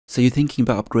So you're thinking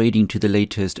about upgrading to the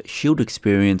latest Shield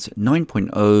Experience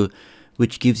 9.0,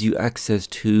 which gives you access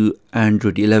to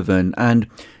Android 11, and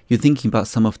you're thinking about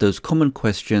some of those common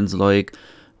questions like,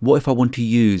 what if I want to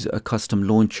use a custom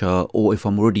launcher, or if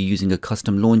I'm already using a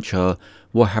custom launcher,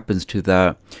 what happens to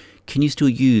that? Can you still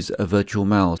use a virtual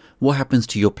mouse? What happens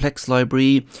to your Plex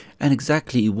library? And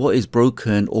exactly what is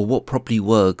broken or what properly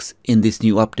works in this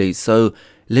new update? So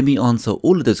let me answer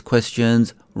all of those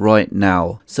questions right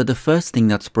now. So the first thing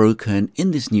that's broken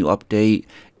in this new update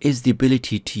is the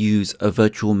ability to use a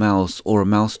virtual mouse or a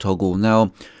mouse toggle.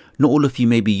 Now, not all of you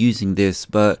may be using this,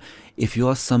 but if you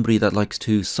are somebody that likes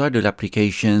to sideload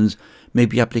applications,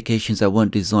 maybe applications that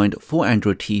weren't designed for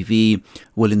Android TV,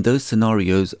 well, in those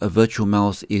scenarios, a virtual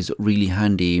mouse is really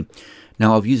handy.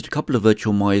 Now, I've used a couple of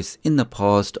virtual mice in the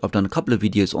past. I've done a couple of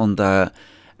videos on that.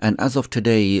 And as of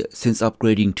today, since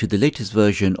upgrading to the latest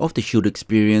version of the Shield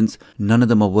Experience, none of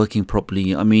them are working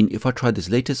properly. I mean, if I try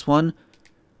this latest one,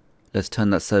 let's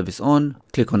turn that service on,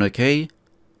 click on OK.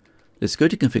 Let's go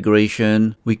to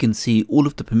configuration. We can see all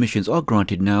of the permissions are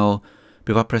granted now.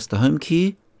 But if I press the home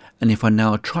key, and if I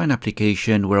now try an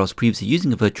application where I was previously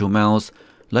using a virtual mouse,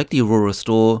 like the Aurora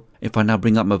store, if I now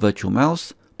bring up my virtual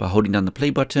mouse by holding down the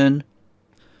play button,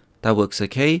 that works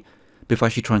okay. But if I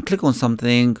actually try and click on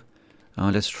something,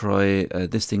 let's try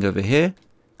this thing over here.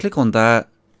 Click on that.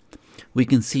 We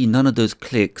can see none of those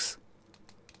clicks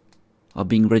are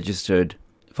being registered.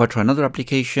 If I try another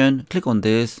application, click on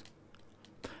this,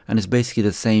 and it's basically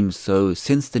the same. So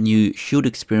since the new Shield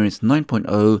Experience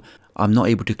 9.0, I'm not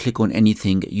able to click on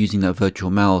anything using that virtual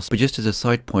mouse. But just as a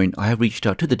side point, I have reached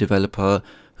out to the developer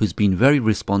who's been very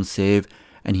responsive,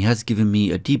 and he has given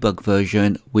me a debug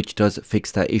version which does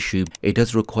fix that issue. It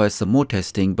does require some more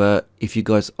testing, but if you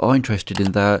guys are interested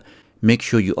in that, make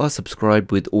sure you are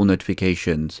subscribed with all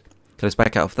notifications. So let's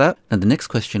back out of that. And the next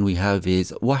question we have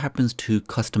is, what happens to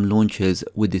custom launchers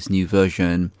with this new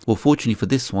version? Well, fortunately for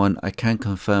this one, I can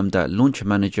confirm that Launcher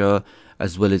Manager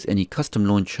as well as any custom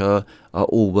launcher are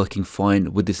all working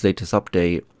fine with this latest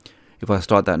update. If I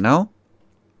start that now,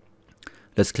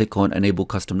 let's click on Enable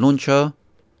Custom Launcher.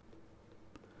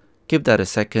 Give that a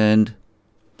second.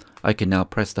 I can now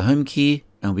press the home key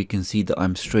and we can see that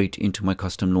I'm straight into my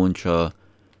custom launcher,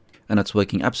 and that's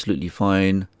working absolutely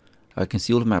fine. I can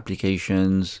see all of my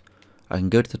applications. I can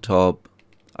go to the top.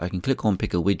 I can click on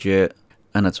pick a widget,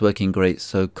 and that's working great.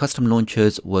 So custom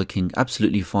launchers working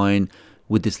absolutely fine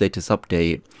with this latest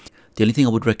update. The only thing I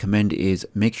would recommend is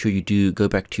make sure you do go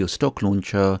back to your stock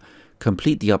launcher,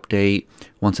 complete the update.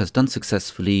 Once that's done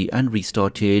successfully and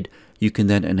restarted, you can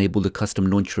then enable the custom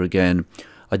launcher again.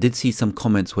 I did see some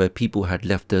comments where people had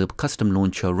left the custom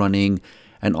launcher running,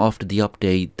 and after the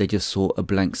update they just saw a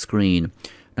blank screen.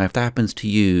 Now if that happens to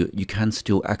you, you can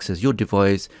still access your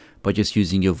device by just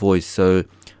using your voice. So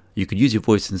you could use your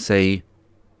voice and say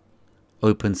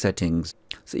open settings.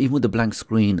 So even with the blank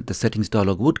screen, the settings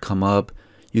dialog would come up.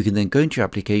 You can then go into your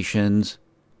applications,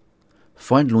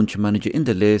 find Launcher Manager in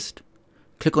the list,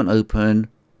 click on open,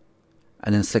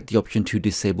 and then select the option to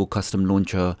disable custom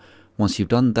launcher. Once you've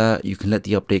done that, you can let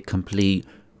the update complete,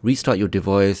 restart your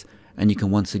device, and you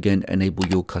can once again enable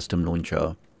your custom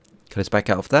launcher. Okay, let's back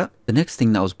out of that. The next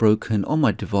thing that was broken on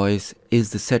my device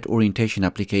is the set orientation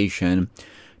application.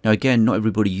 Now again, not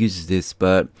everybody uses this,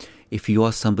 but if you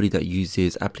are somebody that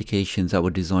uses applications that were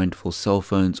designed for cell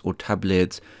phones or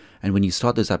tablets, and when you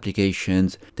start those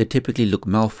applications, they typically look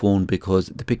malformed because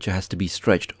the picture has to be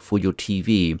stretched for your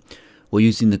TV. Or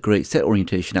using the great set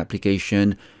orientation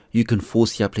application, you can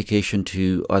force the application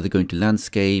to either go into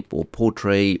landscape or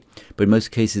portrait, but in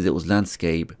most cases it was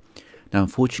landscape. Now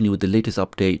unfortunately, with the latest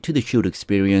update to the Shield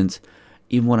Experience,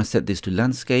 even when I set this to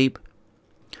landscape,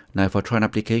 now if I try an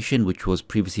application which was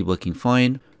previously working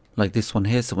fine, like this one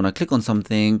here, so when I click on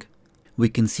something, we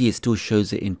can see it still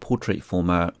shows it in portrait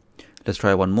format. Let's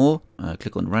try one more.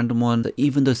 Click on random one.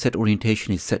 Even though set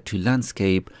orientation is set to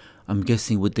landscape, I'm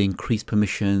guessing with the increased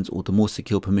permissions or the more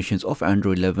secure permissions of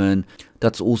Android 11,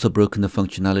 that's also broken the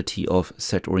functionality of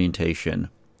set orientation.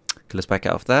 Okay, let's back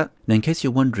out of that. Now in case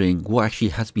you're wondering what actually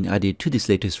has been added to this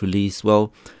latest release,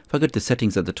 well, if I go to the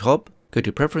settings at the top, go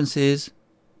to preferences,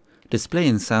 display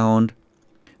and sound,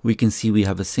 we can see we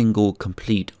have a single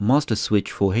complete master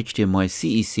switch for HDMI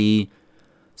CEC,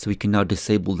 so we can now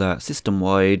disable that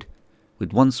system-wide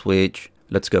with one switch.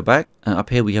 Let's go back, and up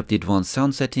here we have the advanced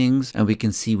sound settings, and we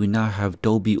can see we now have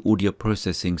Dolby audio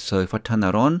processing. So if I turn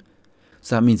that on,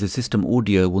 so that means the system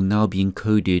audio will now be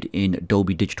encoded in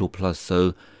Dolby Digital Plus.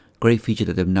 So great feature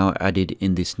that they've now added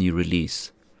in this new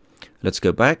release. Let's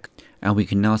go back, and we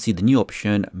can now see the new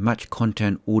option, match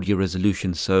content audio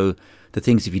resolution. So the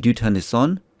things, if you do turn this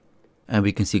on and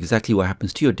we can see exactly what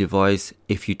happens to your device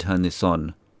if you turn this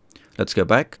on. Let's go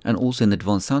back, and also in the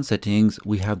advanced sound settings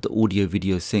we have the audio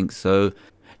video sync. So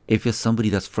if you're somebody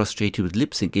that's frustrated with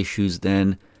lip sync issues,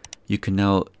 then you can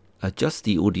now adjust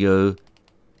the audio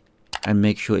and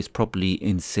make sure it's properly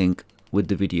in sync with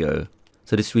the video.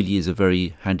 So this really is a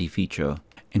very handy feature.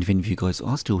 And if any of you guys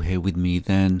are still here with me,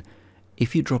 then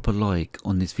if you drop a like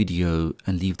on this video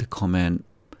and leave the comment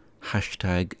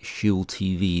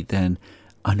 #ShieldTV, then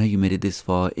I know you made it this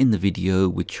far in the video,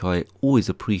 which I always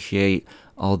appreciate.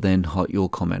 I'll then heart your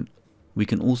comment. We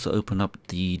can also open up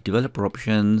the developer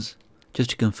options just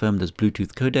to confirm there's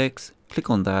Bluetooth codecs. Click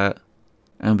on that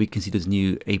and we can see there's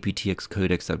new aptX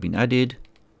codecs that have been added.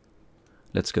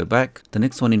 Let's go back. The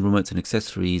next one in remotes and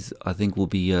accessories I think will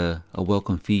be a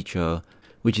welcome feature,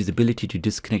 which is the ability to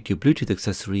disconnect your Bluetooth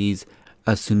accessories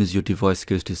as soon as your device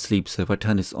goes to sleep. So if I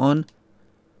turn this on,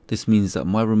 this means that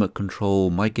my remote control,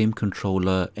 my game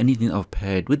controller, anything I've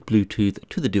paired with Bluetooth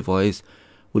to the device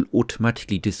will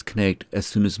automatically disconnect as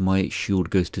soon as my Shield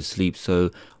goes to sleep.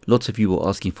 So lots of you were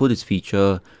asking for this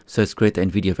feature, so it's great that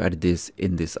Nvidia have added this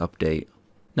in this update.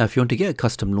 Now if you want to get a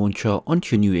custom launcher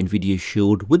onto your new Nvidia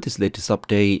Shield with this latest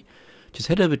update, just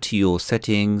head over to your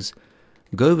settings,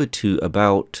 go over to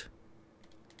about,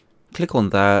 click on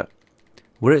that,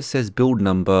 where it says build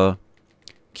number,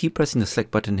 keep pressing the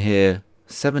select button here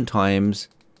 7 times,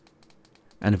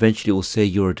 and eventually it will say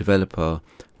you're a developer.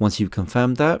 Once you've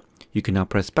confirmed that, you can now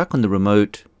press back on the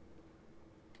remote,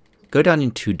 go down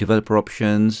into developer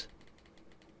options,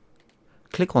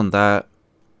 click on that,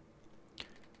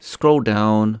 scroll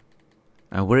down,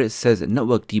 and where it says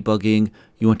network debugging,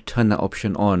 you want to turn that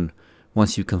option on.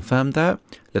 Once you confirm that,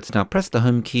 let's now press the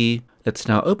home key. Let's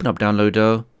now open up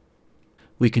Downloader.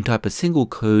 We can type a single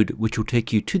code which will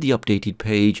take you to the updated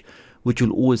page, which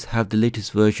will always have the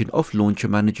latest version of Launcher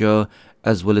Manager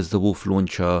as well as the Wolf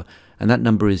Launcher, and that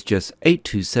number is just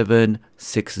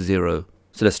 82760.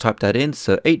 So let's type that in.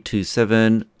 So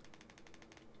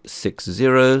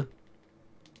 82760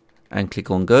 and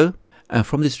click on go. And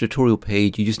from this tutorial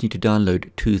page you just need to download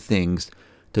 2 things: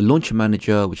 the Launcher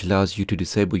Manager, which allows you to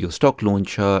disable your stock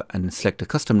launcher and select a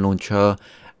custom launcher,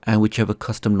 and whichever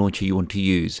custom launcher you want to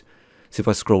use. So if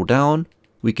I scroll down,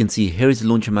 we can see here is the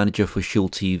Launcher Manager for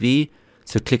Shield TV.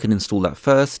 So click and install that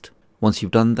first. Once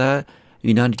you've done that,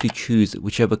 you now need to choose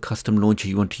whichever custom launcher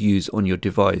you want to use on your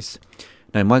device.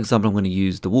 Now in my example, I'm going to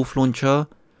use the Wolf Launcher.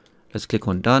 Let's click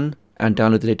on done and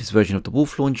download the latest version of the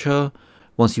Wolf Launcher.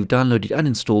 Once you've downloaded and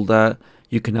installed that,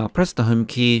 you can now press the home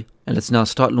key, and let's now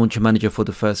start Launcher Manager for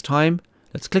the first time.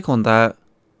 Let's click on that,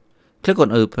 click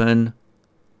on open.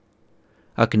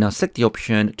 I can now select the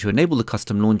option to enable the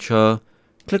custom launcher,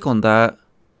 click on that,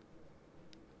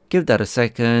 give that a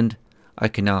second. I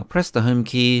can now press the home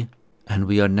key and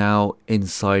we are now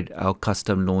inside our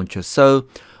custom launcher. So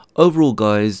overall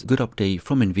guys, good update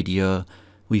from Nvidia.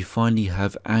 We finally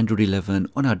have Android 11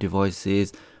 on our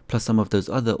devices, plus some of those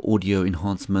other audio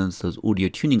enhancements, those audio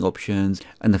tuning options,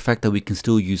 and the fact that we can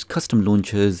still use custom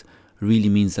launchers really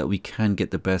means that we can get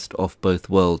the best of both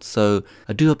worlds. So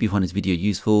I do hope you find this video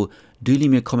useful. Do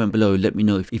leave me a comment below, let me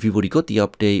know if you've already got the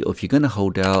update or if you're going to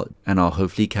hold out, and I'll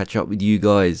hopefully catch up with you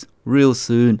guys real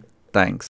soon. Thanks.